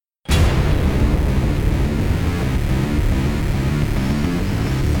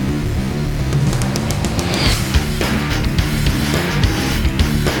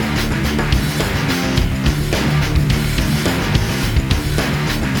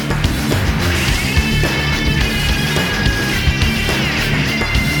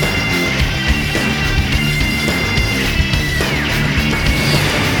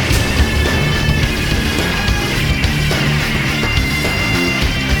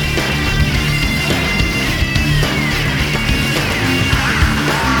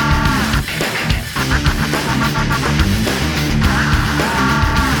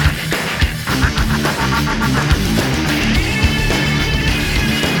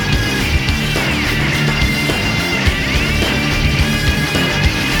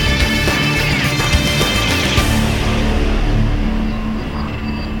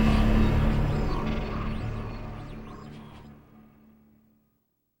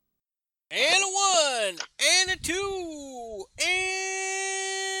2,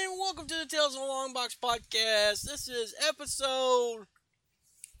 and welcome to the Tales of a Long Box podcast. This is episode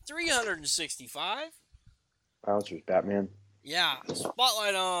 365. Bowser's Batman. Yeah,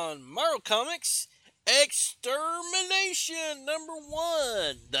 spotlight on Marvel Comics Extermination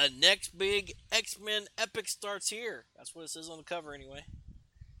 #1. The next big X-Men epic starts here. That's what it says on the cover, anyway.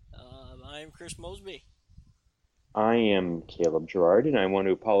 I'm Chris Mosby. I am Caleb Gerard, and I want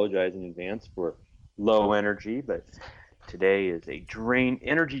to apologize in advance for low energy, but today is a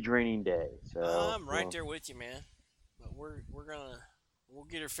energy draining day. So I'm right there with you, man. But we'll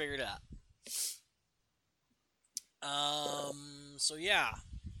get her figured out. So yeah,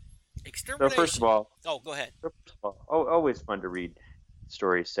 extermination. So first of all, go ahead. Always fun to read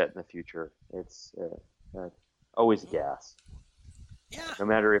stories set in the future. It's always a gas. Yeah. No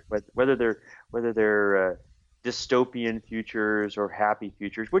matter whether they're dystopian futures or happy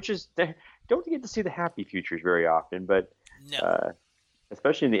futures, which is don't get to see the happy futures very often, but no.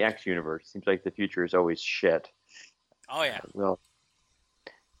 Especially in the X universe, seems like the future is always shit. Oh yeah. Well,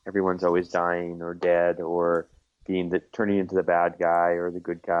 everyone's always dying or dead or turning into the bad guy or the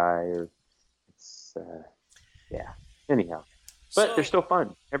good guy, or it's Anyhow, but they're still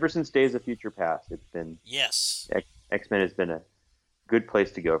fun. Ever since Days of Future Past, it's been X-Men has been a good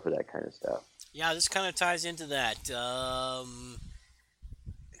place to go for that kind of stuff. Yeah, this kind of ties into that.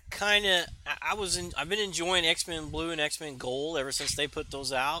 I've been enjoying X-Men Blue and X-Men Gold ever since they put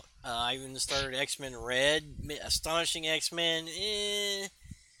those out. I even started X-Men Red, Astonishing X-Men.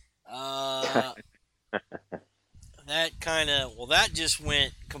 That just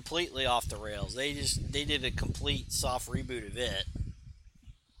went completely off the rails. They did a complete soft reboot of it.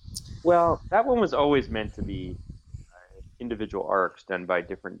 Well, that one was always meant to be individual arcs done by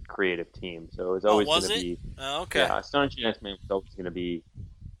different creative teams. So it was always going to be. Oh, okay. Yeah, Astonishing X-Men was always going to be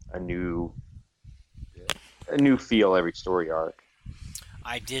a new feel every story arc.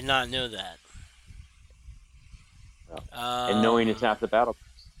 I did not know that. Well, and knowing it's half the battle.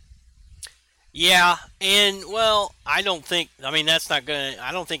 Yeah, and I don't think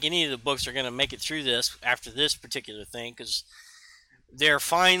any of the books are gonna make it through this after this particular thing, because they're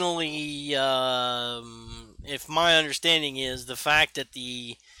finally, if my understanding is, the fact that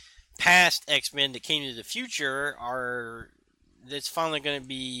the past X-Men that came to the future that's finally going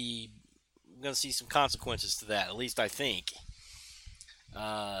to see some consequences to that. At least I think.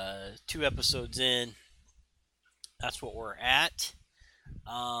 2 episodes in, that's what we're at.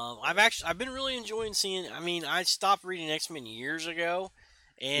 I've been really enjoying seeing. I mean, I stopped reading X-Men years ago,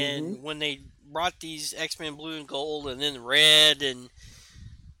 and when they brought these X-Men Blue and Gold, and then Red, and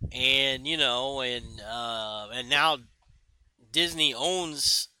now Disney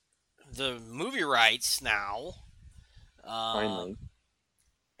owns the movie rights now. Finally.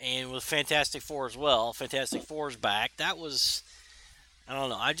 And with Fantastic Four as well. Fantastic Four's back. That was, I don't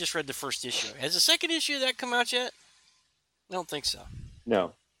know. I just read the first issue. Has the second issue of that come out yet? I don't think so.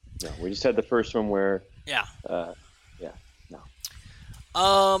 No. We just had the first one where. Yeah. No.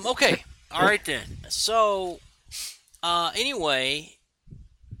 Okay. All right then. So, anyway,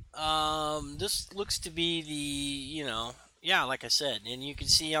 this looks to be like I said, and you can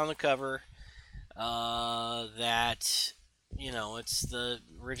see on the cover, that, it's the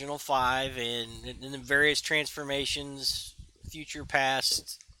original 5 and the various transformations, future,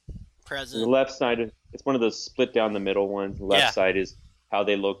 past, present. The left side, it's one of those split down the middle ones. The left side is how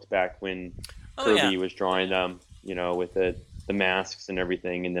they looked back when Kirby was drawing them, with the masks and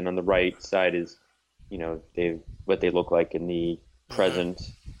everything. And then on the right side is, what they look like in the present.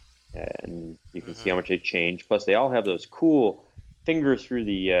 And you can see how much they changed. Plus, they all have those cool fingers through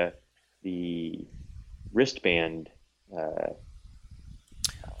the wristband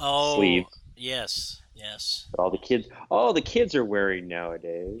sleeve. Yes. That all the kids are wearing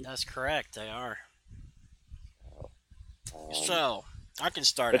nowadays. That's correct. They are. So I can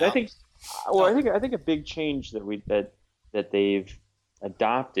start. But out. I think a big change that they've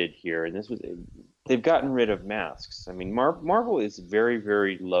adopted here, and they've gotten rid of masks. I mean, Marvel is very,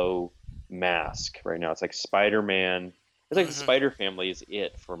 very low mask right now. It's like Spider-Man. It's like the Spider Family is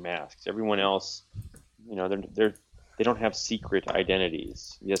it for masks. Everyone else, they don't have secret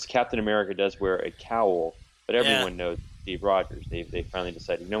identities. Yes, Captain America does wear a cowl, but everyone knows Steve Rogers. They finally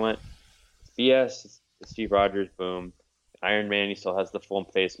decided, you know what? It's BS. It's Steve Rogers. Boom. Iron Man, he still has the full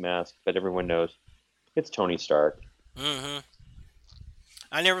face mask, but everyone knows it's Tony Stark. I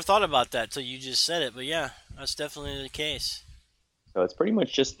never thought about that till you just said it, but yeah, that's definitely the case. So it's pretty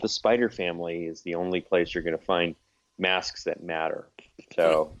much just the Spider Family is the only place you're going to find masks that matter.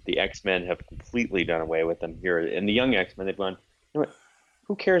 So the X-Men have completely done away with them here. And the young X-Men, they've gone, you know what?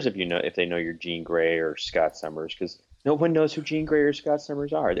 who cares if they know you're Jean Grey or Scott Summers? Because no one knows who Jean Grey or Scott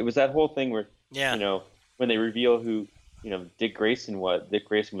Summers are. It was that whole thing where, Yeah, you know, when they reveal who, Dick Grayson was. Dick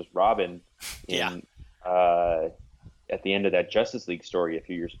Grayson was Robin yeah, in uh, at the end of that Justice League story a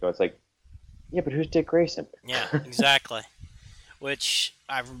few years ago. It's like, yeah, but who's Dick Grayson? yeah, exactly. Which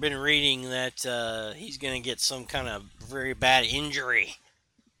I've been reading that he's going to get some kind of very bad injury.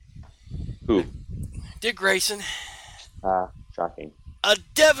 Who? Dick Grayson, Shocking. a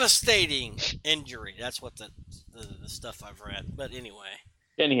devastating injury. That's what the stuff I've read. But anyway,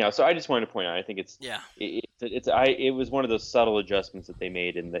 Anyhow, so I just wanted to point out, I think yeah, it was one of those subtle adjustments that they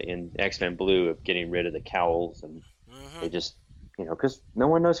made in X-Men Blue of getting rid of the cowls, and hmm they just, because no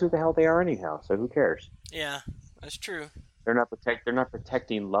one knows who the hell they are anyhow, so who cares? yeah, that's true. They're not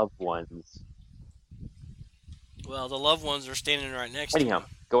protecting loved ones. Well, the loved ones are standing right next to Anyhow, him.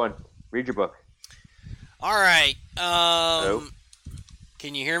 go on, read your book. All right. Hello?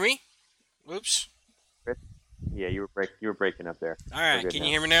 Can you hear me? Oops. Chris? Yeah, you were breaking up there. All We're right. good Can now.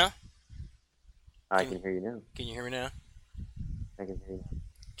 you hear me now? I can hear you now. Can you hear me now? I can hear you now.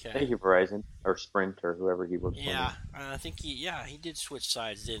 Okay. Thank you, Verizon or Sprint or whoever he works for. Yeah, I think he did switch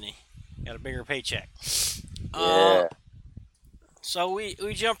sides, didn't he? Got a bigger paycheck. Yeah. So we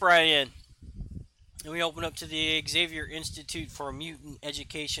jump right in. And we open up to the Xavier Institute for Mutant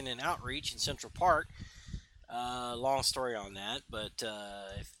Education and Outreach in Central Park. Long story on that, but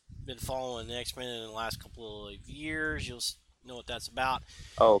if you've been following the X-Men in the last couple of years, you'll know what that's about.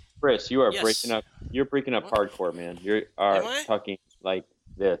 Oh, Chris, you are Yes. breaking up. You're breaking up What? hardcore, man. You Am are I? talking like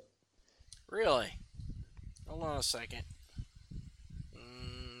this. Really? Hold on a second.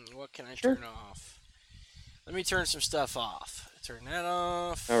 What can I Sure. turn off? Let me turn some stuff off. Turn that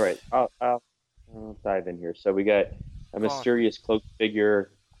off. All right, I'll dive in here. So we got a Go on. mysterious cloaked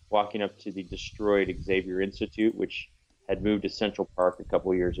figure walking up to the destroyed Xavier Institute, which had moved to Central Park a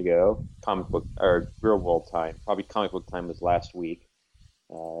couple years ago. Comic book or real world time, probably comic book time was last week,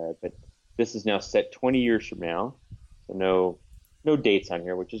 but this is now set 20 years from now. So no dates on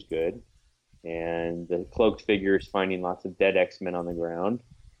here, which is good. And the cloaked figure is finding lots of dead X-Men on the ground,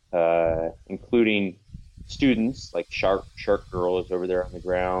 including students like Shark Girl is over there on the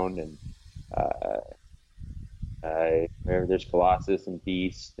ground, and remember there's Colossus and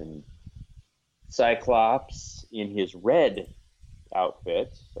Beast and Cyclops in his red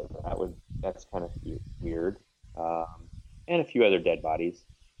outfit. So that's kind of weird, and a few other dead bodies.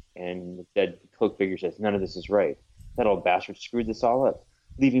 And the dead cloak figure says, "None of this is right. That old bastard screwed this all up,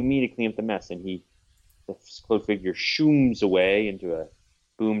 leaving me to clean up the mess." And the cloak figure shooms away into a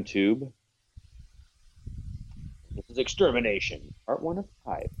boom tube. This is Extermination, Part 1 of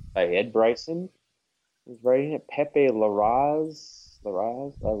 5 by Ed Bryson. He's writing it. Pepe Larraz.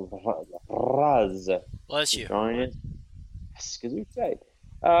 Bless you. Drawing it. Yes, because we say.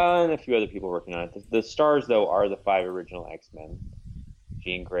 And a few other people working on it. The stars, though, are the 5 original X-Men.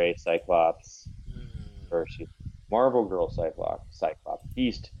 Jean Grey, Cyclops, Marvel Girl, Cyclops,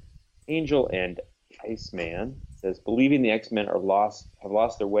 Beast, Angel, and Iceman. It says, believing the X-Men have lost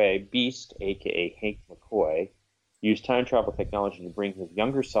their way, Beast, a.k.a. Hank McCoy, used time travel technology to bring his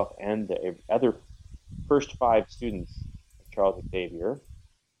younger self and the other first 5 students of Charles Xavier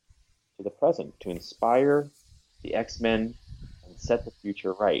to the present to inspire the X-Men and set the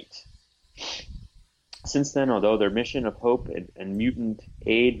future right. Since then, although their mission of hope and mutant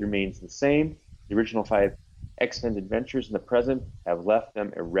aid remains the same, the original 5 X-Men adventures in the present have left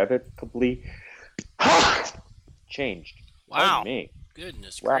them irrevocably changed. Wow. Pardon me.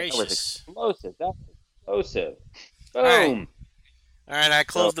 Goodness Wow, gracious. that was explosive. That was explosive. Boom. Right. All right, I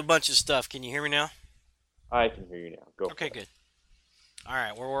closed a bunch of stuff. Can you hear me now? I can hear you now. Go. Okay, good. All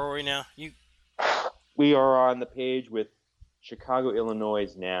right, where were we now? We are on the page with Chicago,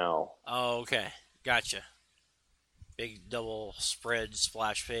 Illinois now. Oh, okay. Gotcha. Big double spread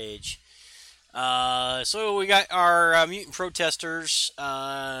splash page. So we got our mutant protesters.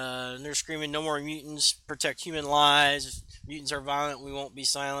 They're screaming, "No more mutants! Protect human lives! If mutants are violent, we won't be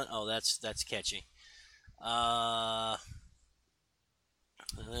silent." Oh, that's catchy. And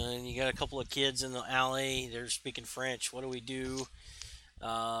then you got a couple of kids in the alley. They're speaking French. What do we do?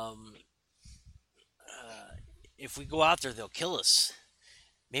 If we go out there, they'll kill us.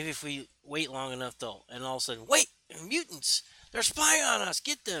 Maybe if we wait long enough, though, and all of a sudden, wait, they're mutants. They're spying on us.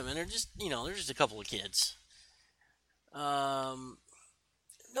 Get them. And they're just, they're just a couple of kids. No,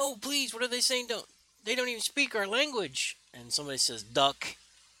 please. What are they saying? They don't even speak our language. And somebody says duck,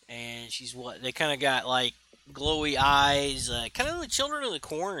 and she's what? They kind of got like glowy eyes, kind of the Children of the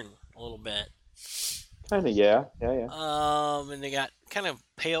Corn a little bit. Kind of, yeah. And they got kind of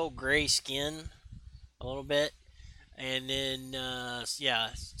pale gray skin a little bit. and then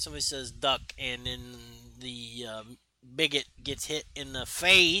somebody says duck, and then the bigot gets hit in the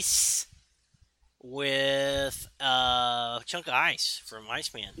face with a chunk of ice from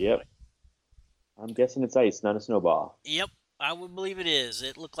Iceman. Yep. I'm guessing it's ice, not a snowball. Yep, I would believe it is.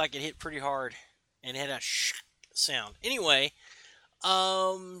 It looked like it hit pretty hard and had a sound. Anyway,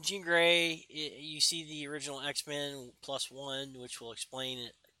 Jean Grey, you see the original X-Men +1, which will explain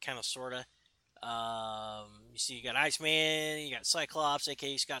it kind of sorta. You see, you got Iceman, you got Cyclops,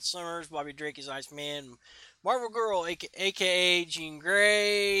 aka Scott Summers, Bobby Drake is Iceman, Marvel Girl, aka Jean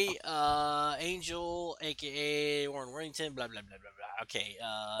Grey, Angel, aka Warren Worthington, blah blah blah blah blah. Okay.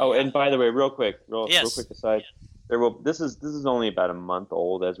 Oh, and by the way, real quick Yes. aside, this is only about a month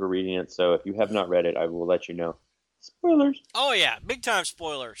old as we're reading it, so if you have not read it, I will let you know. Spoilers. Oh yeah, big time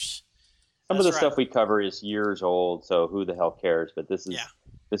spoilers. Some of That's the right. stuff we cover is years old, so who the hell cares? But this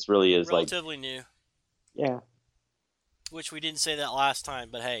really is Relatively new. Yeah. Which we didn't say that last time,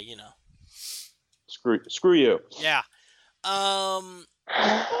 but hey, Screw you. Yeah. So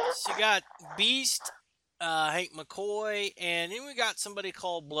you got Beast, Hank McCoy, and then we got somebody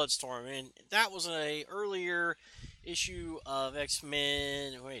called Bloodstorm, and that was a earlier issue of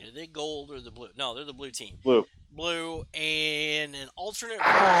X-Men. Wait, are they gold or the blue? No, they're the blue team. Blue, and an alternate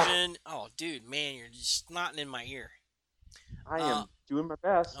version. Oh, dude, man, you're just snotting in my ear. I am doing my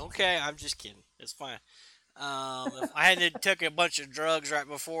best. Okay, I'm just kidding. It's fine. If I hadn't took a bunch of drugs right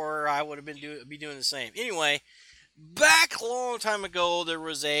before, I would have been doing the same. Anyway, back a long time ago, there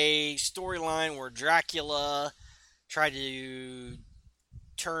was a storyline where Dracula tried to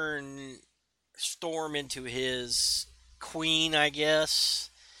turn Storm into his queen, I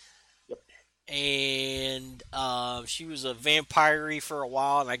guess. Yep. And she was a vampire for a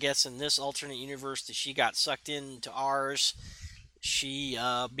while, and I guess in this alternate universe that she got sucked into ours, she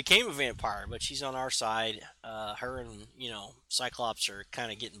became a vampire, but she's on our side. Her and Cyclops are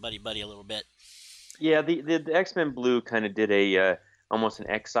kind of getting buddy a little bit. Yeah, the X-Men Blue kind of did a almost an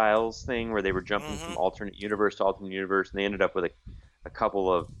Exiles thing where they were jumping from alternate universe to alternate universe, and they ended up with a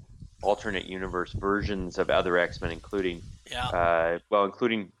couple of alternate universe versions of other X-Men, including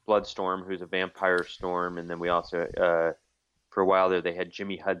including Bloodstorm, who's a vampire Storm, and then we also for a while there they had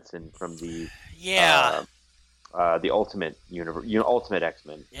Jimmy Hudson from the Ultimate Universe, Ultimate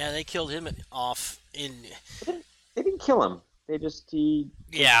X-Men. Yeah, they killed him off in. They didn't kill him. He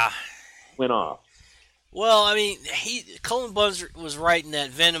went off. Well, I mean, Cullen Bunn was writing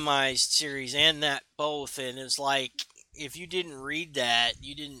that Venomized series and that both, and it's like if you didn't read that,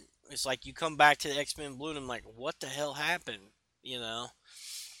 you didn't. It's like you come back to the X-Men Blue, and I'm like, what the hell happened?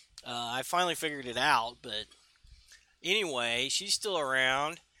 I finally figured it out, but anyway, she's still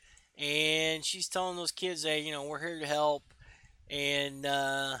around, and she's telling those kids, hey, we're here to help, and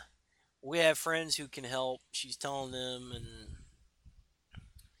we have friends who can help. She's telling them, and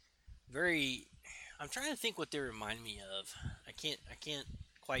I'm trying to think what they remind me of. I can't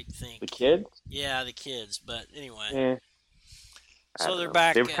quite think. The kids? Yeah, the kids. But anyway. Yeah. So they're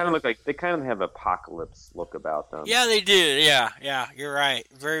back. They kind of have apocalypse look about them. Yeah, they do. Yeah, you're right.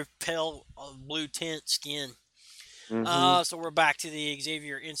 Very pale blue tint skin. Mm-hmm. So we're back to the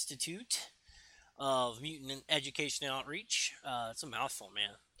Xavier Institute of Mutant Education Outreach. It's a mouthful,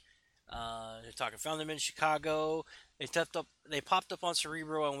 man. They're talking. Found them in Chicago. They popped up on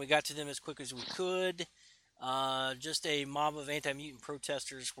Cerebro, and we got to them as quick as we could. Just a mob of anti-mutant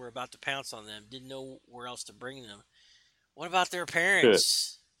protesters were about to pounce on them. Didn't know where else to bring them. What about their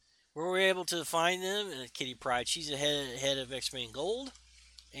parents? Good. Were we able to find them? And Kitty Pryde, she's the head of X-Men Gold,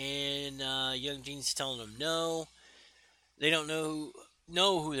 and Young Jean's telling them no. They don't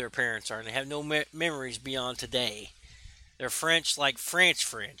know who their parents are, and they have no memories beyond today. They're French, like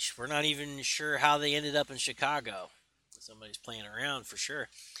French. We're not even sure how they ended up in Chicago. Somebody's playing around for sure.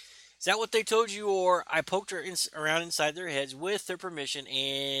 Is that what they told you, or I poked around inside their heads with their permission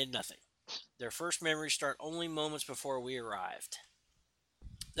and nothing? Their first memories start only moments before we arrived.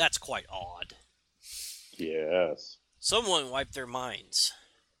 That's quite odd. Yes. Someone wiped their minds.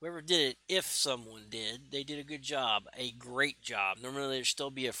 Whoever did it, if someone did, they did a good job. A great job. Normally there'd still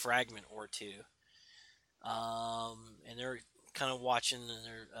be a fragment or two. And they're kind of watching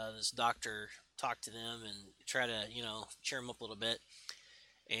this doctor talk to them and try to, cheer them up a little bit.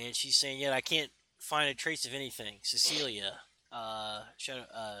 And she's saying, yeah, I can't find a trace of anything. Cecilia,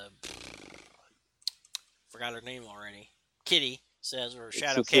 forgot her name already. Kitty says, or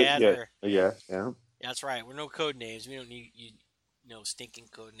Shadow Cat. Yeah. That's right. We're no code names. We don't need stinking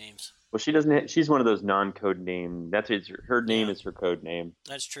code names. Well, she doesn't. She's one of those non-code name. Her name is her code name.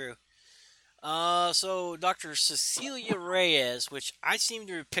 That's true. So Dr. Cecilia Reyes, which I seem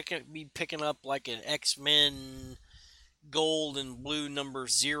to be picking up like an X-Men gold and blue number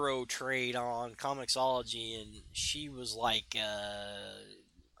 0 trade on Comixology, and she was like a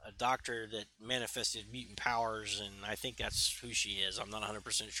doctor that manifested mutant powers, and I think that's who she is. I'm not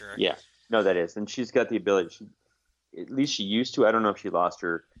 100% sure. Yeah, no, that is, and she's got the ability. At least she used to. I don't know if she lost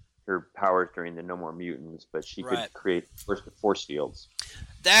her powers during the No More Mutants, but she Right. could create force fields.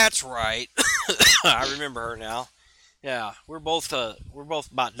 That's right. I remember her now. Yeah, we're both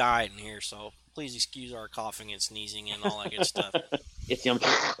about dying here, so please excuse our coughing and sneezing and all that good stuff. It's yum.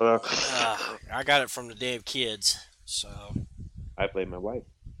 I got it from the day of kids, so I blame my wife.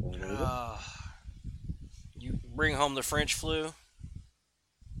 you bring home the French flu,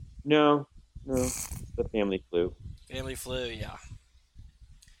 No, the family flu. family flu, yeah.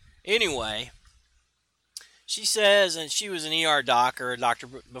 Anyway, she says, and she was an ER doc or a doctor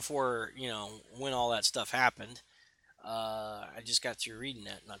before, when all that stuff happened. I just got through reading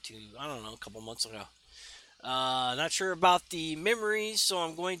that a couple months ago. Not sure about the memories, so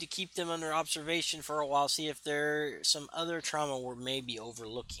I'm going to keep them under observation for a while, see if there's some other trauma we're maybe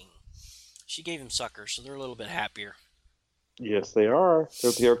overlooking. She gave him suckers, so they're a little bit happier. Yes, they are.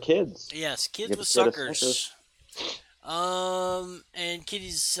 They're kids. Yes, kids with suckers. And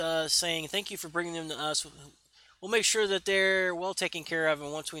Kitty's saying, thank you for bringing them to us. We'll make sure that they're well taken care of,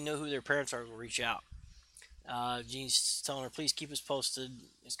 and once we know who their parents are, we'll reach out. Jean's telling her, please keep us posted.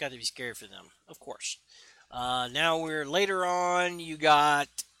 It's got to be scary for them, of course. Now we're later on. You got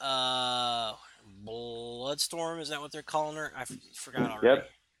Bloodstorm. Is that what they're calling her? I forgot already. Yep.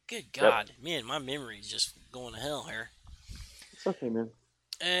 Good God, man, my memory's just going to hell here. It's okay, man.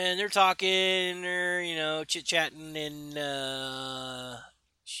 And they're talking, they're chit-chatting, and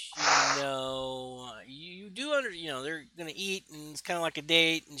you do they're gonna eat, and it's kind of like a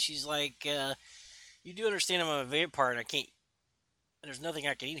date, and she's like, you do understand I'm a vampire, and I can't. There's nothing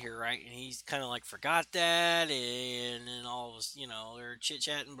I can eat here, right? And he's kind of like forgot that, and then all of us, they're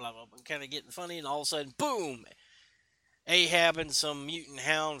chit-chatting, blah blah blah, kind of getting funny, and all of a sudden, boom! Ahab and some mutant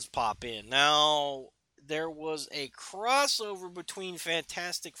hounds pop in. Now, there was a crossover between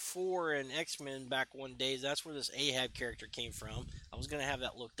Fantastic Four and X-Men back one day. That's where this Ahab character came from. I was going to have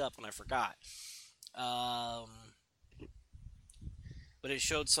that looked up and I forgot. But it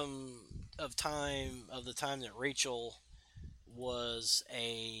showed some of the time that Rachel was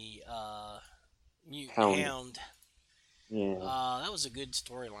a mutant hound. Yeah. That was a good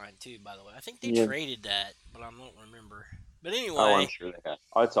storyline too, by the way. I think they traded that, but I don't remember. But anyway, I'm sure they have.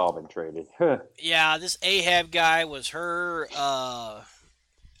 It's all been traded. Yeah, this Ahab guy was her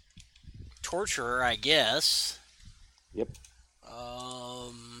torturer, I guess. Yep.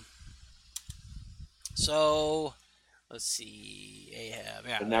 So let's see, Ahab.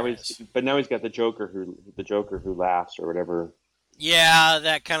 Yeah. But now he's got the Joker who laughs or whatever. Yeah,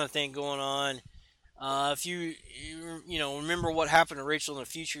 that kind of thing going on. If you remember what happened to Rachel in the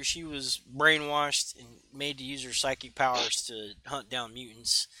future, she was brainwashed and made to use her psychic powers to hunt down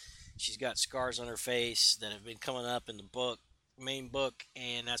mutants. She's got scars on her face that have been coming up in the main book,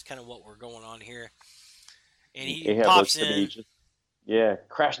 and that's kind of what we're going on here. And he pops in.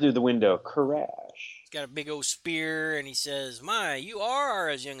 Crash through the window. Crash. He's got a big old spear, and he says, "My, you are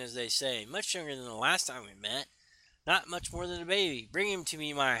as young as they say. Much younger than the last time we met. Not much more than a baby. Bring him to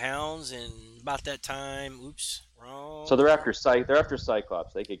me, my hounds." And about that time, oops, wrong. So they're after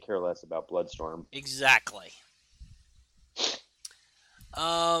Cyclops. They could care less about Bloodstorm. Exactly.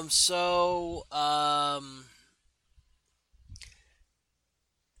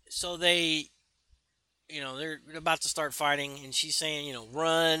 So they, they're about to start fighting, and she's saying,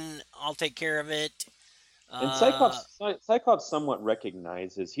 run, I'll take care of it. And Cyclops somewhat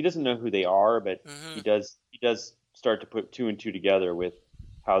recognizes. He doesn't know who they are, but he does start to put two and two together with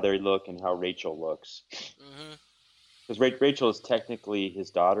how they look and how Rachel looks. Because Rachel is technically his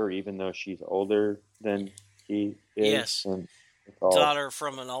daughter, even though she's older than he is. Yes. Daughter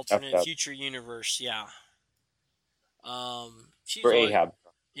from an alternate future universe, yeah. For Ahab.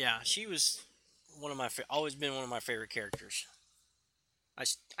 Yeah, she was always been one of my favorite characters. I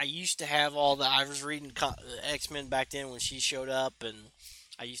used to have I was reading X-Men back then when she showed up, and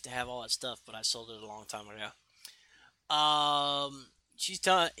I used to have all that stuff, but I sold it a long time ago. She's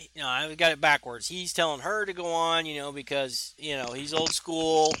telling, I got it backwards. He's telling her to go on, because, he's old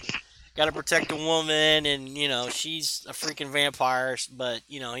school, got to protect a woman, and, she's a freaking vampire, but,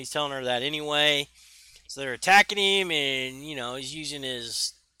 he's telling her that anyway. So they're attacking him, and, he's using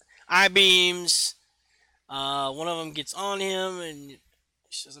his I-beams. One of them gets on him, and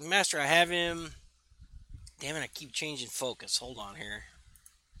she says, "Master, I have him." Damn it, I keep changing focus. Hold on here.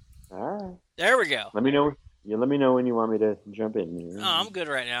 All right. There we go. Let me know. Let me know when you want me to jump in. Oh, I'm good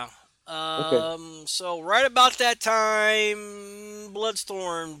right now. Okay. So right about that time,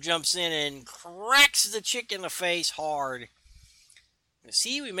 Bloodstorm jumps in and cracks the chick in the face hard.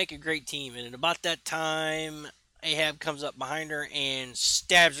 See, we make a great team. And at about that time, Ahab comes up behind her and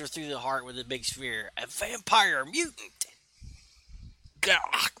stabs her through the heart with a big spear. A vampire mutant.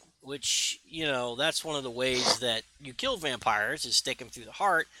 Gah! Which, that's one of the ways that you kill vampires is stick them through the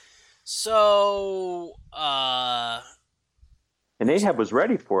heart. So, And Ahab was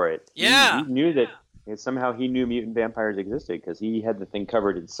ready for it. yeah, He knew that somehow he knew mutant vampires existed because he had the thing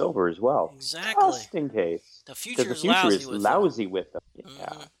covered in silver as well. exactly. Just in case. The Because future the is future lousy is with lousy with them. them.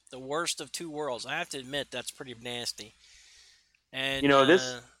 Yeah. The worst of two worlds. I have to admit, that's pretty nasty. And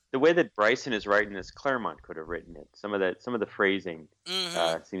The way that Bryson is writing this, Claremont could have written it. Some of the phrasing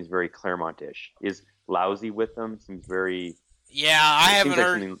seems very Claremont-ish. Is lousy with them seems very. Yeah, I haven't like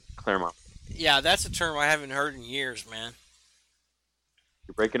heard. Something Claremont. Yeah, that's a term I haven't heard in years, man.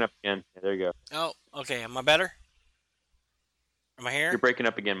 You're breaking up again. Yeah, there you go. Oh, okay. Am I better? Am I here? You're breaking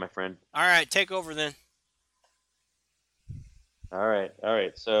up again, my friend. All right, take over then. All right.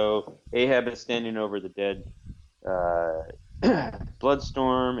 So Ahab is standing over the dead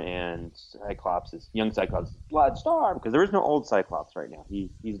Bloodstorm, and young Cyclops, Bloodstorm, because there is no old Cyclops right now.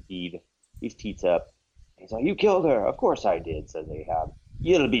 He's deed. He's teats up. He's like, "You killed her." "Of course I did," says Ahab.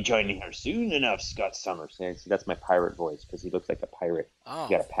 "You'll be joining her soon enough," Scott Summers. See, that's my pirate voice because he looks like a pirate. Oh,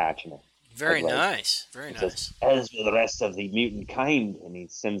 He's got a patch and a very headlight. nice. Very He nice. says, "As for the rest of the mutant kind," and he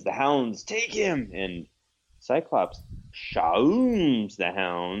sends the hounds. "Take him!" And Cyclops shooms the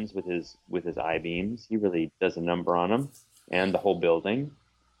hounds with his eye beams. He really does a number on them and the whole building.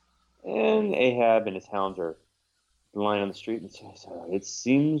 And Ahab and his hounds are lying on the street and says, "It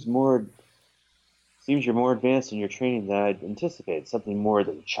seems you're more advanced in your training than I'd anticipated. Something more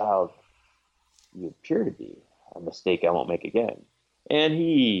than the child you appear to be. A mistake I won't make again." And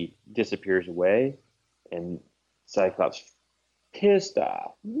he disappears away, and Cyclops, pissed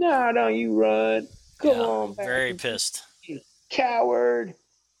off. "No, don't you run. Come on back. Very pissed. You coward."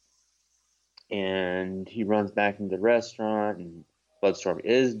 And he runs back into the restaurant, and Bloodstorm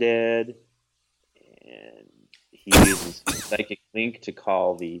is dead. And he uses Psychic Link to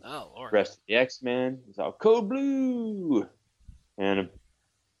call the rest of the X-Men. He's all, "Code Blue!" And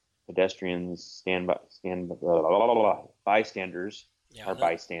pedestrians bystanders are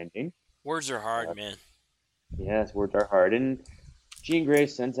bystanding. Words are hard, man. Yes, words are hard. And Jean Grey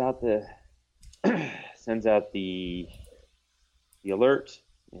sends out the alert,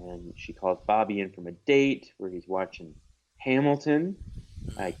 and she calls Bobby in from a date where he's watching Hamilton.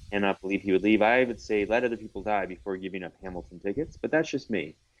 I cannot believe he would leave. I would say let other people die before giving up Hamilton tickets, but that's just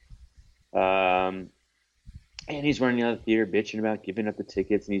me. And he's running out of the theater bitching about giving up the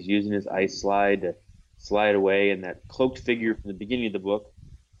tickets, and he's using his ice slide to slide away, and that cloaked figure from the beginning of the book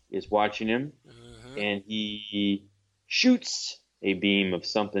is watching him, and he shoots a beam of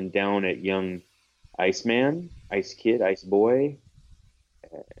something down at young Iceman, Ice Kid, Ice Boy.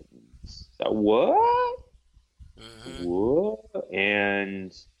 So, what? What?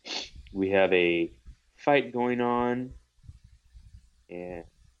 And we have a fight going on, and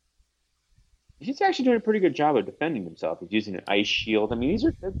he's actually doing a pretty good job of defending himself. He's using an ice shield. I mean,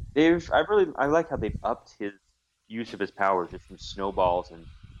 I like how they've upped his use of his powers just from snowballs and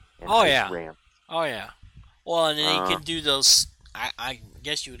ice ramps. Oh yeah. Well, and then he can do those. I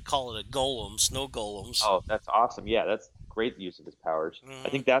guess you would call it a golem, snow golems. Oh, that's awesome! Yeah, that's great use of his powers. I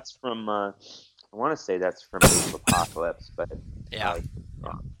think that's from. I want to say that's from Age of Apocalypse, but yeah.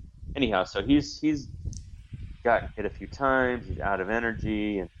 Anyhow, so he's gotten hit a few times. He's out of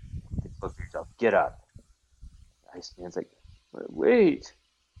energy, and he's looking at himself. "Get up!" Iceman's like, "Wait!"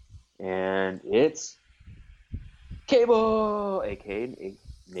 And it's Cable, aka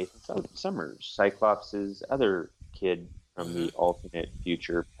Nathan Summers, Cyclops' other kid from the alternate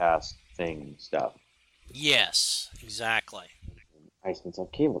future past thing stuff. Yes, exactly. Iceman's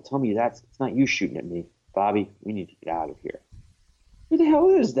like, "Cable, tell me it's not you shooting at me. Bobby, we need to get out of here." "Who the hell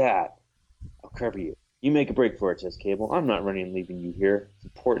is that?" "I'll cover you. You make a break for it," says Cable. "I'm not running and leaving you here. It's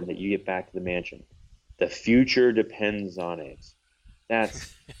important that you get back to the mansion. The future depends on it."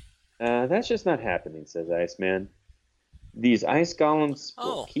 That's just not happening, says Iceman. "These ice golems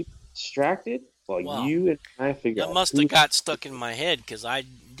will keep distracted while you and I figure out." That must have got stuck in my head because I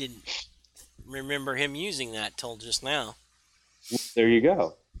didn't remember him using that till just now. There you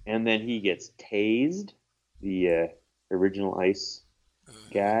go. And then he gets tased. The original ice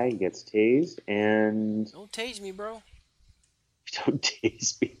guy gets tased, and don't tase me, bro. Don't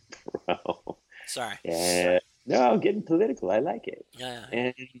tase me, bro. Sorry. Yeah. No, I'm getting political. I like it. Yeah.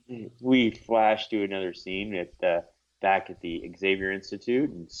 And we flash to another scene at back at the Xavier Institute,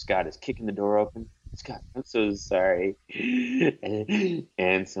 and Scott is kicking the door open. Scott, I'm so sorry.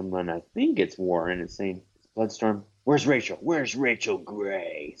 And someone, I think it's Warren, is saying, Bloodstorm, where's Rachel? Where's Rachel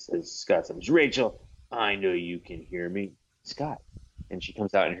Gray? Says Scott. Says, Rachel, I know you can hear me. Scott. And she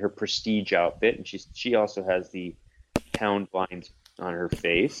comes out in her prestige outfit, and she also has the hound blinds on her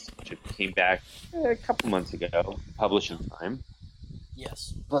face, which came back a couple months ago, publishing time.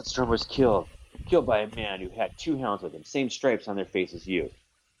 Yes. Bloodstorm was killed by a man who had 2 hounds with him, same stripes on their face as you.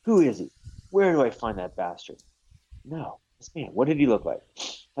 Who is he? Where do I find that bastard? No, this man, what did he look like?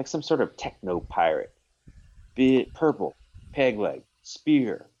 Like some sort of techno pirate. Purple, peg leg,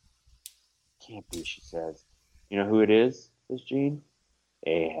 spear. Can't be, she says. You know who it is? Says Jean.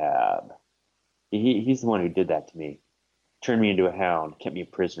 Ahab. He's the one who did that to me. Turned me into a hound, kept me a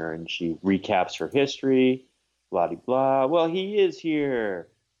prisoner, and she recaps her history. Blah de blah. Well, he is here.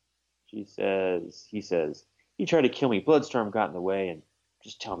 He says, he tried to kill me. Bloodstorm got in the way, and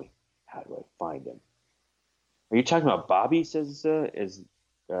just tell me, how do I find him? Are you talking about Bobby? Says as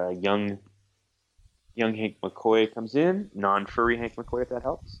young Hank McCoy comes in, non-furry Hank McCoy, if that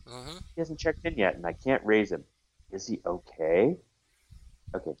helps. Mm-hmm. He hasn't checked in yet, and I can't raise him. Is he okay?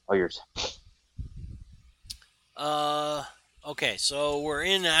 Okay, all yours. Okay, so we're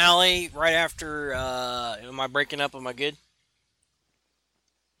in the alley right after. Am I breaking up? Am I good?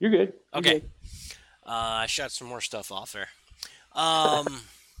 You're good. Okay. Good. I shot some more stuff off there.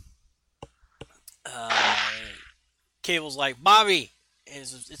 Cable's like, Bobby,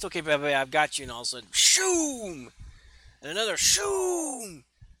 it's okay, Bobby, I've got you. And all of a sudden, shoom! And another shoom!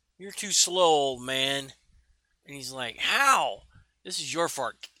 You're too slow, old man. And he's like, how? This is your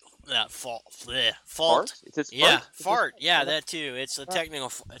fault. Fault. Fart? It's his Yeah, fart? fart. Yeah, that too. It's a techno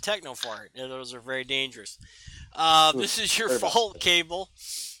fart. Those are very dangerous. This is your fault, Cable.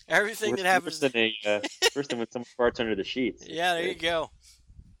 Everything that happens. Worse than when someone farts under the sheets. Yeah, there you go.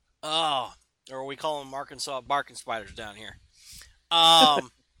 Oh, or we call them Arkansas barking spiders down here.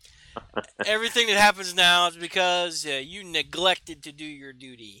 Everything that happens now is because you neglected to do your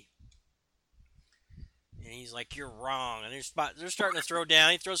duty. And he's like, you're wrong. And they're starting to throw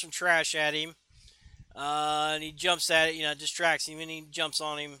down. He throws some trash at him. And he jumps at it, distracts him, and he jumps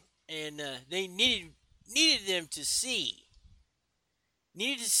on him. And they needed them to see.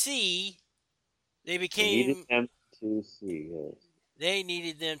 Needed to see. They became. Needed them to see. Yes. They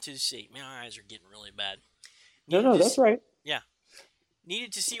needed them to see. Man, my eyes are getting really bad. No, that's right. Yeah.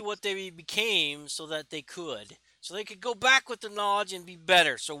 Needed to see what they became so that they could. So they could go back with the knowledge and be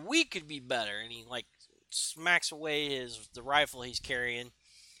better. So we could be better. And he, smacks away the rifle he's carrying.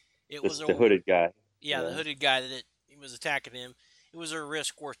 It was the hooded guy. Yeah, the hooded guy that he was attacking him. It was a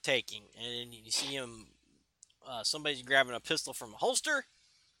risk worth taking. And you see him, somebody's grabbing a pistol from a holster.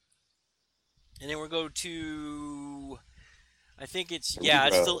 And then we'll go to, I think it's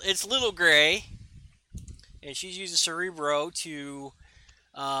Little Gray. And she's using Cerebro to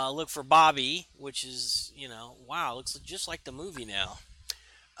look for Bobby, which is, wow, looks just like the movie now.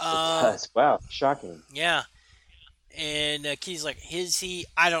 Wow, shocking. Yeah. And Key's like, is he?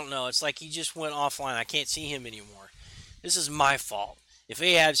 I don't know. It's like he just went offline. I can't see him anymore. This is my fault. If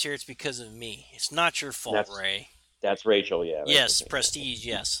Ahab's here, it's because of me. It's not your fault, Ray. That's Rachel, yeah. Yes, Prestige,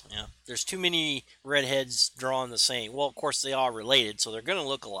 yes. Yeah. There's too many redheads drawn the same. Well, of course, they are related, so they're going to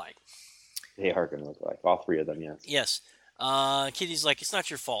look alike. They are going to look alike. All 3 of them, yes. Yes. Kitty's like, it's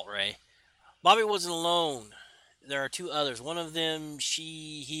not your fault, Ray. Bobby wasn't alone. There are 2 others. One of them,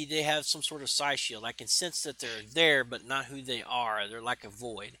 they have some sort of psi shield. I can sense that they're there, but not who they are. They're like a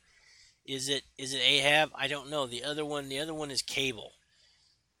void. Is it Ahab? I don't know. The other one is Cable.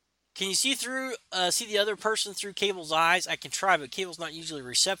 Can you see the other person through Cable's eyes? I can try, but Cable's not usually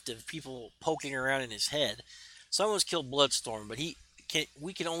receptive. People poking around in his head. Someone's killed Bloodstorm, but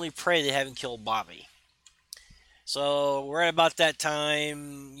we can only pray they haven't killed Bobby. So right about that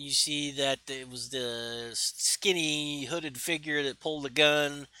time, you see that it was the skinny hooded figure that pulled the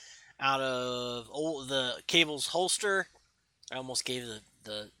gun out of the Cable's holster. I almost gave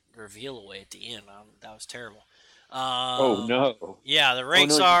the reveal away at the end. That was terrible. Oh no! Yeah, the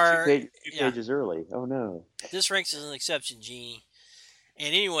ranks are 2 pages early. Oh no! This ranks as an exception, Genie.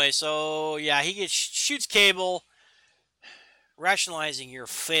 And anyway, so yeah, he shoots Cable, rationalizing your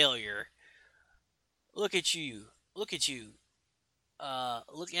failure. Look at you. Look at you.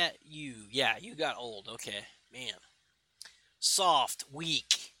 Look at you. Yeah, you got old. Okay, man. Soft,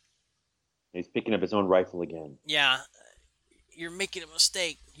 weak. He's picking up his own rifle again. Yeah, you're making a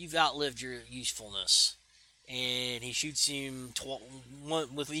mistake. You've outlived your usefulness. And he shoots him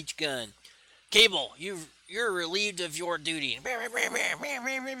one with each gun. Cable, you're relieved of your duty.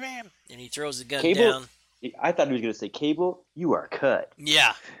 And he throws the gun down. I thought he was going to say, Cable, you are cut.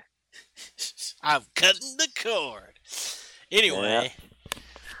 Yeah. I'm cutting the cord. Yeah. Anyway,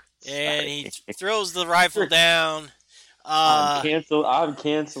 and he Sorry. throws the rifle down. I'm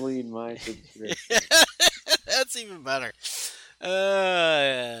canceling my subscription. That's even better.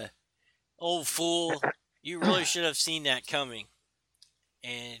 Uh, Old fool, you really should have seen that coming.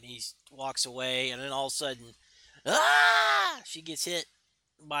 And he walks away, and then all of a sudden, she gets hit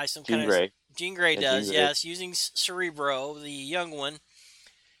by some Jean kind of. Grey. Jean Grey Yeah, does, Jean Grey. yes, using Cerebro, the young one.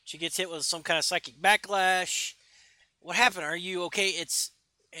 She gets hit with some kind of psychic backlash. What happened? Are you okay?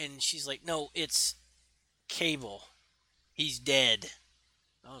 And she's like, no, it's Cable. He's dead.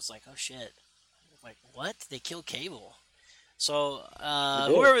 I was like, oh shit. Like, what? They killed Cable. So,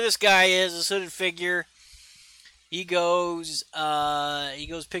 whoever this guy is, this hooded figure, he goes,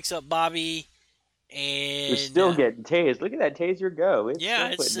 picks up Bobby, and You're still getting tased. Look at that taser go.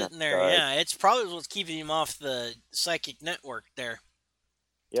 It's sitting there. Charge. Yeah, it's probably what's keeping him off the psychic network there.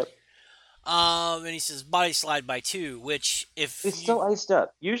 Yep. And he says body slide by 2, which if he's still iced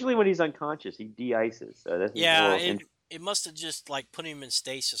up. Usually when he's unconscious, he de-ices. So that's it must have just like put him in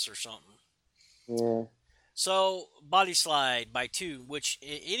stasis or something. Yeah. So body slide by 2, which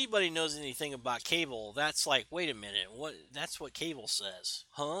anybody knows anything about Cable, that's like, wait a minute, what? That's what Cable says,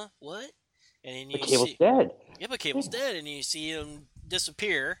 huh? What? And then Cable's dead. Yeah, but Cable's dead, and you see him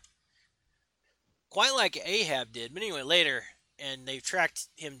disappear, quite like Ahab did. But anyway, later, and they've tracked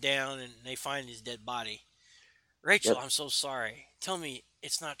him down, and they find his dead body. Rachel, I'm so sorry. Tell me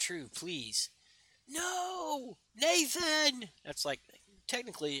it's not true, please. No, Nathan. That's like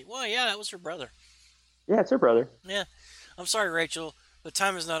technically, well, yeah, that was her brother. Yeah, it's her brother. Yeah. I'm sorry, Rachel, but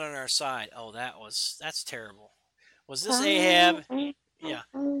time is not on our side. Oh, that's terrible. Was this Ahab? Yeah.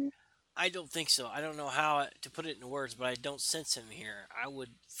 I don't think so. I don't know how to put it in words, but I don't sense him here. I would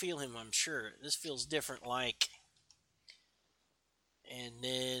feel him, I'm sure. This feels different, like. And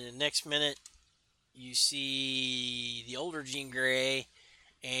then the next minute, you see the older Jean Grey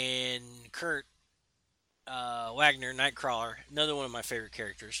and Kurt Wagner, Nightcrawler, another one of my favorite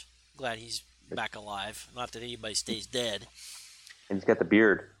characters. Glad he's back alive. Not that anybody stays dead. And he's got the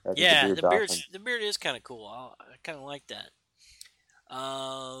beard. The beard is kind of cool. I kind of like that.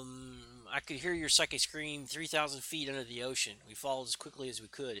 I could hear your psychic scream 3,000 feet under the ocean. We followed as quickly as we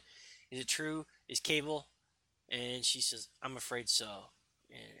could. Is it true? Is Cable? And she says, I'm afraid so.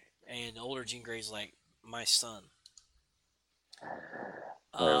 And the older Jean Grey's like, my son.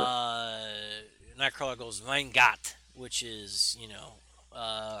 Nightcrawler goes, mein Gott, which is,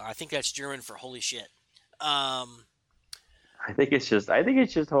 I think that's German for holy shit. I think it's just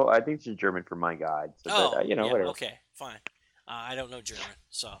German for my God. So, whatever. Okay, fine. I don't know German,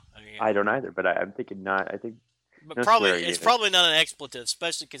 so I don't either. But I'm thinking not. I think, but it's probably not an expletive,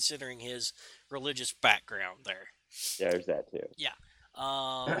 especially considering his religious background there. Yeah, there's that too. Yeah.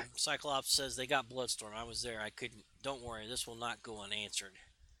 Cyclops says they got Bloodstorm. I was there. I couldn't. Don't worry, this will not go unanswered.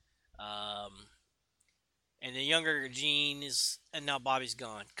 And the younger Jean is, and now Bobby's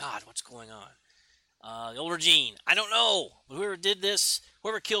gone. God, what's going on? The older Jean, I don't know. Whoever did this,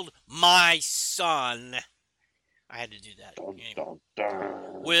 whoever killed my son, I had to do that.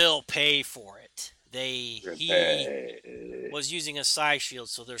 Will pay for it. He was using a psi shield,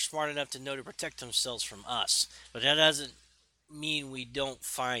 so they're smart enough to know to protect themselves from us. But that doesn't mean we don't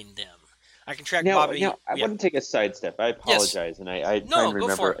find them. I can track Bobby. Now, I want to take a sidestep. I apologize, and I try and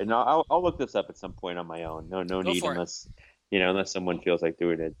remember. And I'll look this up at some point on my own. No need unless someone feels like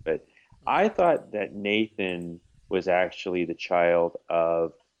doing it. But I thought that Nathan was actually the child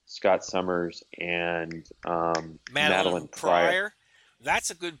of Scott Summers and Madeline Pryor. That's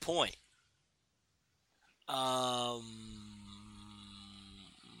a good point.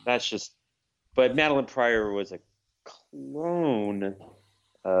 That's just. But Madeline Pryor was a clone.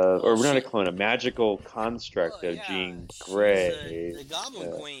 Not a clone, a magical construct of Jean Grey. The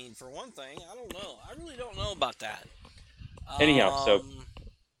Goblin Queen, for one thing. I don't know. I really don't know about that. Anyhow, so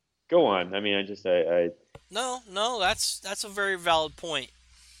go on. I mean, No, that's a very valid point.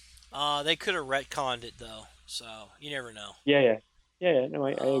 They could have retconned it though, so you never know. Yeah. No,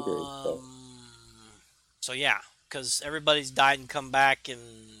 I agree. So yeah, because everybody's died and come back, and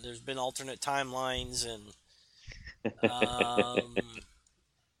there's been alternate timelines, and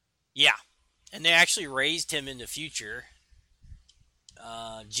yeah, and they actually raised him in the future.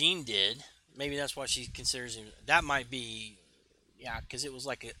 Jean did. Maybe that's why she considers him. That might be, because it was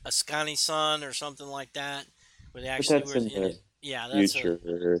like a Scotty son or something like that, where they actually were in it. Yeah, that's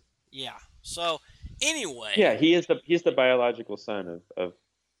future. Yeah. So anyway. Yeah, he's the biological son of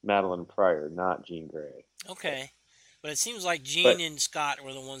Madeline Pryor, not Jean Grey. Okay, but it seems like Jean and Scott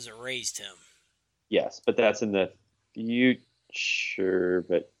were the ones that raised him. Yes, but that's in the future.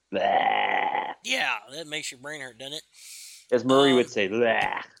 But blah. Yeah, that makes your brain hurt, doesn't it? As Murray would say,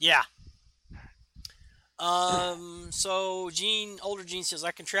 blah. Yeah. So older Gene says,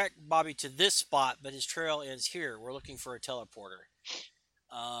 I can track Bobby to this spot, but his trail ends here. We're looking for a teleporter.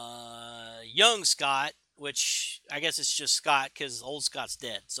 Young Scott, which I guess it's just Scott because old Scott's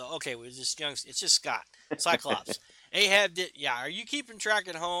dead. So okay, it's just Scott. Cyclops. Ahab did. Yeah, are you keeping track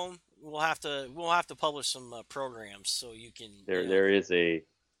at home? We'll have to publish some programs so you can. There is a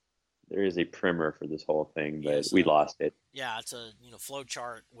primer for this whole thing, but Yes, we lost it. Yeah, it's a flow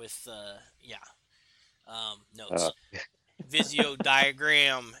chart with notes, Visio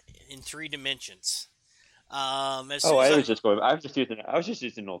diagram in 3 dimensions. I was just using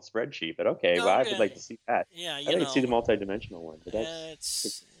an old spreadsheet, but okay. Well, I would like to see that. Yeah, I'd like to see the multi-dimensional one. But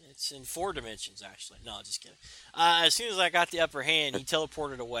it's in 4 dimensions actually. No, just kidding. As soon as I got the upper hand, he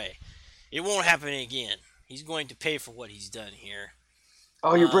teleported away. It won't happen again. He's going to pay for what he's done here.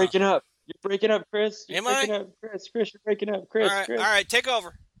 Oh, you're breaking up. You're breaking up, Chris. Am I? Chris, you're breaking up. Chris, all right, take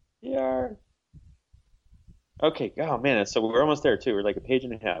over. Yeah. Okay. Oh man, so we're almost there too. We're like a page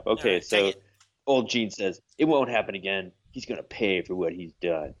and a half. Okay, right, so old Gene says it won't happen again. He's gonna pay for what he's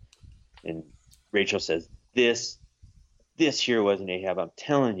done. And Rachel says this here wasn't Ahab. I'm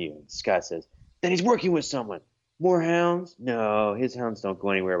telling you. And Scott says then he's working with someone. More hounds? No, his hounds don't go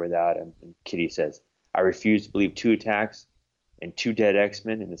anywhere without him. And Kitty says, I refuse to believe 2 attacks and 2 dead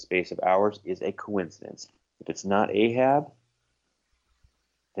X-Men in the space of hours is a coincidence. If it's not Ahab,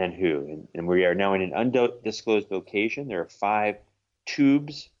 then who? And we are now in an undisclosed location. There are 5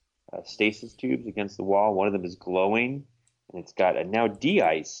 tubes, stasis tubes against the wall. One of them is glowing, and it's got a now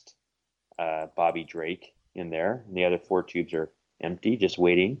de-iced Bobby Drake in there. And the other 4 tubes are empty, just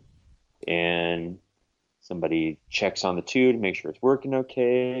waiting. And somebody checks on the tube to make sure it's working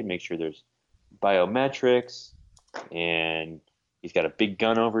okay, make sure there's biometrics, and he's got a big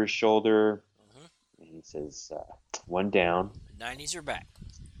gun over his shoulder. And he says, 1 down. The 90s are back.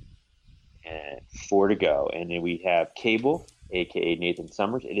 And 4 to go. And then we have Cable, a.k.a. Nathan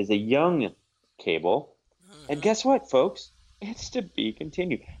Summers. It is a young Cable. And guess what, folks? It's to be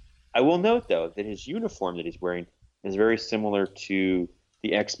continued. I will note, though, that his uniform that he's wearing is very similar to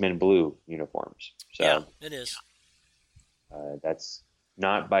the X-Men Blue uniforms. So, yeah, it is. That's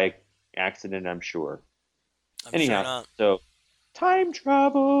not by accident, I'm sure. Anyhow, sure so time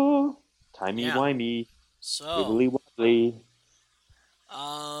travel, timey-wimey, so wibbly-wobbly.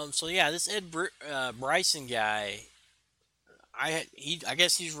 So yeah, this Ed Bryson guy, I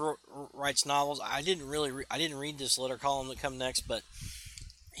guess he writes novels. I didn't read this letter column that come next, but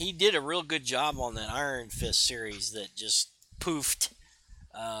he did a real good job on that Iron Fist series that just poofed.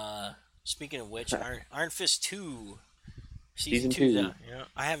 Speaking of which, Iron Fist 2, season 2. Yeah,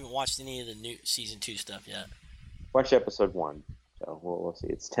 I haven't watched any of the new season 2 stuff yet. Watch episode 1, so we'll see.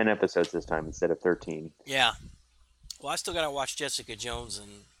 It's 10 episodes this time instead of 13. Yeah. Well, I still got to watch Jessica Jones and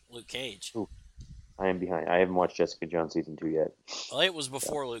Luke Cage. Ooh, I am behind. I haven't watched Jessica Jones season 2 yet. Well, it was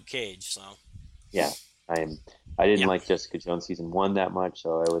before Luke Cage, so. Yeah, I am. I didn't like Jessica Jones season 1 that much,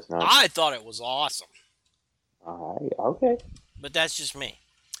 so I was not. I thought it was awesome. Okay. But that's just me.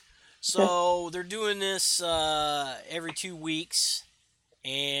 So they're doing this every 2 weeks,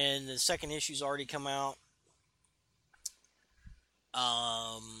 and the second issue's already come out.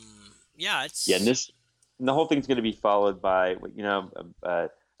 And the whole thing's going to be followed by,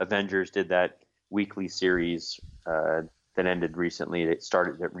 Avengers did that weekly series that ended recently. That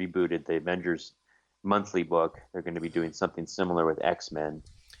rebooted the Avengers monthly book. They're going to be doing something similar with X-Men.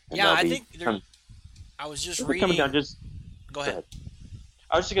 Yeah, I think I was just reading. Go ahead.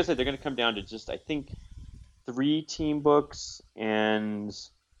 I was just going to say they're going to come down to just, I think, 3 team books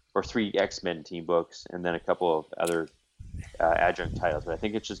or 3 X-Men team books, and then a couple of other adjunct titles. But I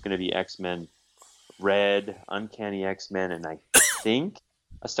think it's just going to be X-Men Red, Uncanny X-Men, and I think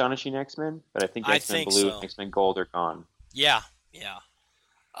Astonishing X-Men. But I think X-Men Blue and X-Men Gold are gone. Yeah.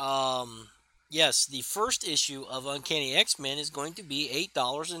 Yes, the first issue of Uncanny X-Men is going to be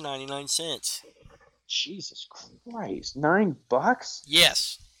 $8.99. Jesus Christ, $9?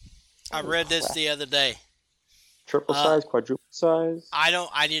 Yes, I read this the other day. Triple size, quadruple size? I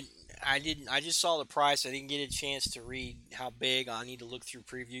just saw the price. I didn't get a chance to read how big. I need to look through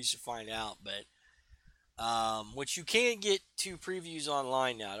previews to find out. But which you can get 2 previews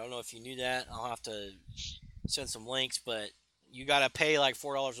online now. I don't know if you knew that. I'll have to send some links, but you got to pay like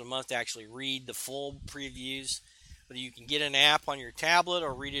 $4 a month to actually read the full previews. But you can get an app on your tablet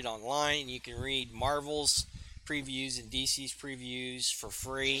or read it online. You can read Marvel's previews and DC's previews for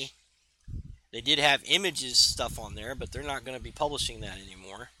free. They did have images stuff on there, but they're not going to be publishing that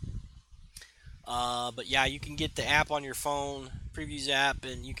anymore. But yeah, you can get the app on your phone, Previews app,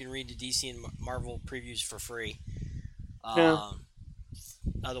 and you can read the DC and Marvel previews for free. Yeah. Um,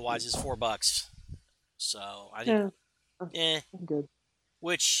 Otherwise, it's $4. So I think, Yeah. eh, I'm good.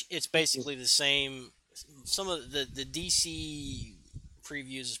 which it's basically the same. Some of the DC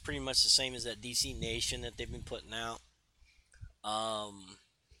previews is pretty much the same as that DC Nation that they've been putting out. Um,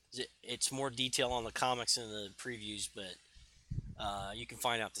 it's more detail on the comics in the previews, but you can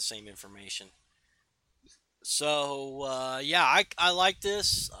find out the same information. So yeah, I like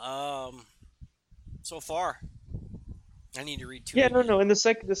this so far. I need to read two Yeah, again. no, and the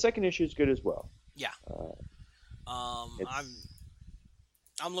second issue is good as well. Yeah, Uh, I'm it's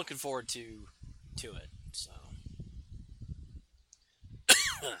I'm looking forward to it. So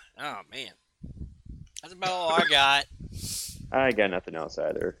oh man, that's about all I got. I got nothing else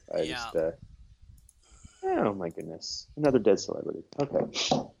either. I Yeah, just oh my goodness, another dead celebrity.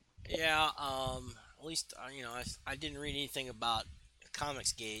 Okay. yeah. At least I didn't read anything about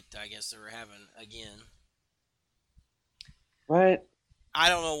Comics Gate. I guess they were having again. What? I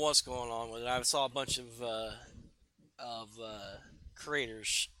don't know what's going on with it. I saw a bunch of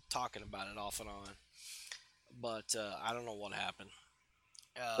creators talking about it off and on, but I don't know what happened.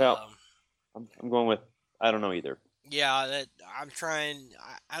 Well, Um, I'm going with I don't know either. yeah, that I'm trying.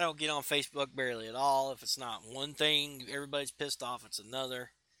 I don't get on Facebook barely at all. If it's not one thing, everybody's pissed off. It's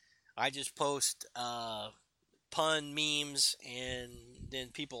another. I just post pun memes, and then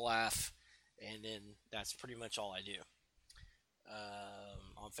people laugh, and then that's pretty much all I do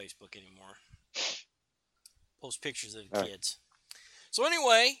on Facebook anymore. Post pictures of the All right. kids. So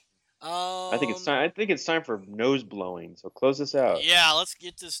anyway, I think it's time. I think it's time for nose blowing. So close this out. yeah, let's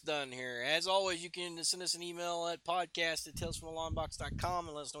get this done here. As always, you can send us an email at podcast@talesfromalarmbox.com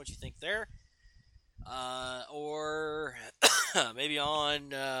and let us know what you think there. Or maybe on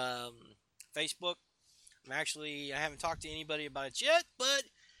Facebook. I haven't talked to anybody about it yet, but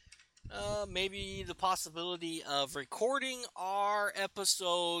maybe the possibility of recording our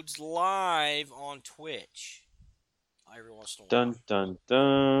episodes live on Twitch every once in a while. Dun dun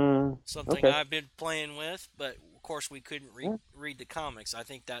dun. Something Okay. I've been playing with, but of course we couldn't Yeah. read the comics. I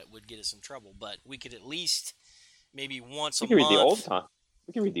think that would get us in trouble, but we could at least maybe once a We can read the old month.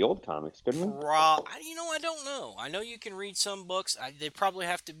 We can read the old comics, couldn't we? I don't know. I know you can read some books. They probably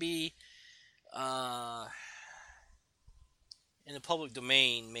have to be uh, in the public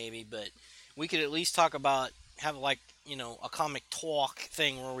domain, maybe, but we could at least have like a comic talk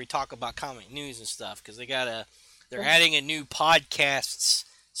thing where we talk about comic news and stuff because they're adding a new podcasts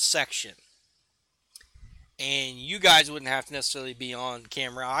section. And you guys wouldn't have to necessarily be on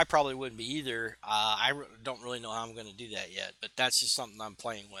camera. I probably wouldn't be either. Don't really know how I'm going to do that yet, but that's just something I'm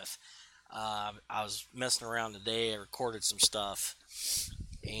playing with. I was messing around today. I recorded some stuff,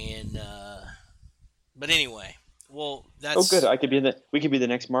 and but anyway, well, Oh, good. We could be the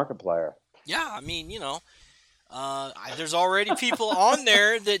next Markiplier. yeah. I mean, there's already people on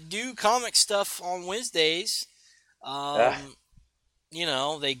there that do comic stuff on Wednesdays. Ah,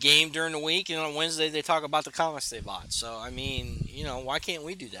 They game during the week, and on Wednesday they talk about the comics they bought. So, I mean, why can't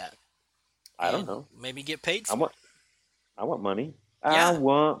we do that? I don't And know. maybe get paid I for want I want money. Yeah. I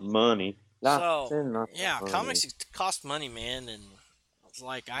want money. it. Lots So, and lots yeah, of money. comics cost money, man, and it's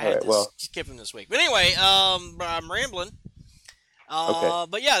like I All had right, to well. skip them this week. But anyway, I'm rambling. Okay.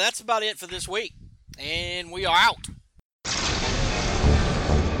 But yeah, that's about it for this week, and we are out.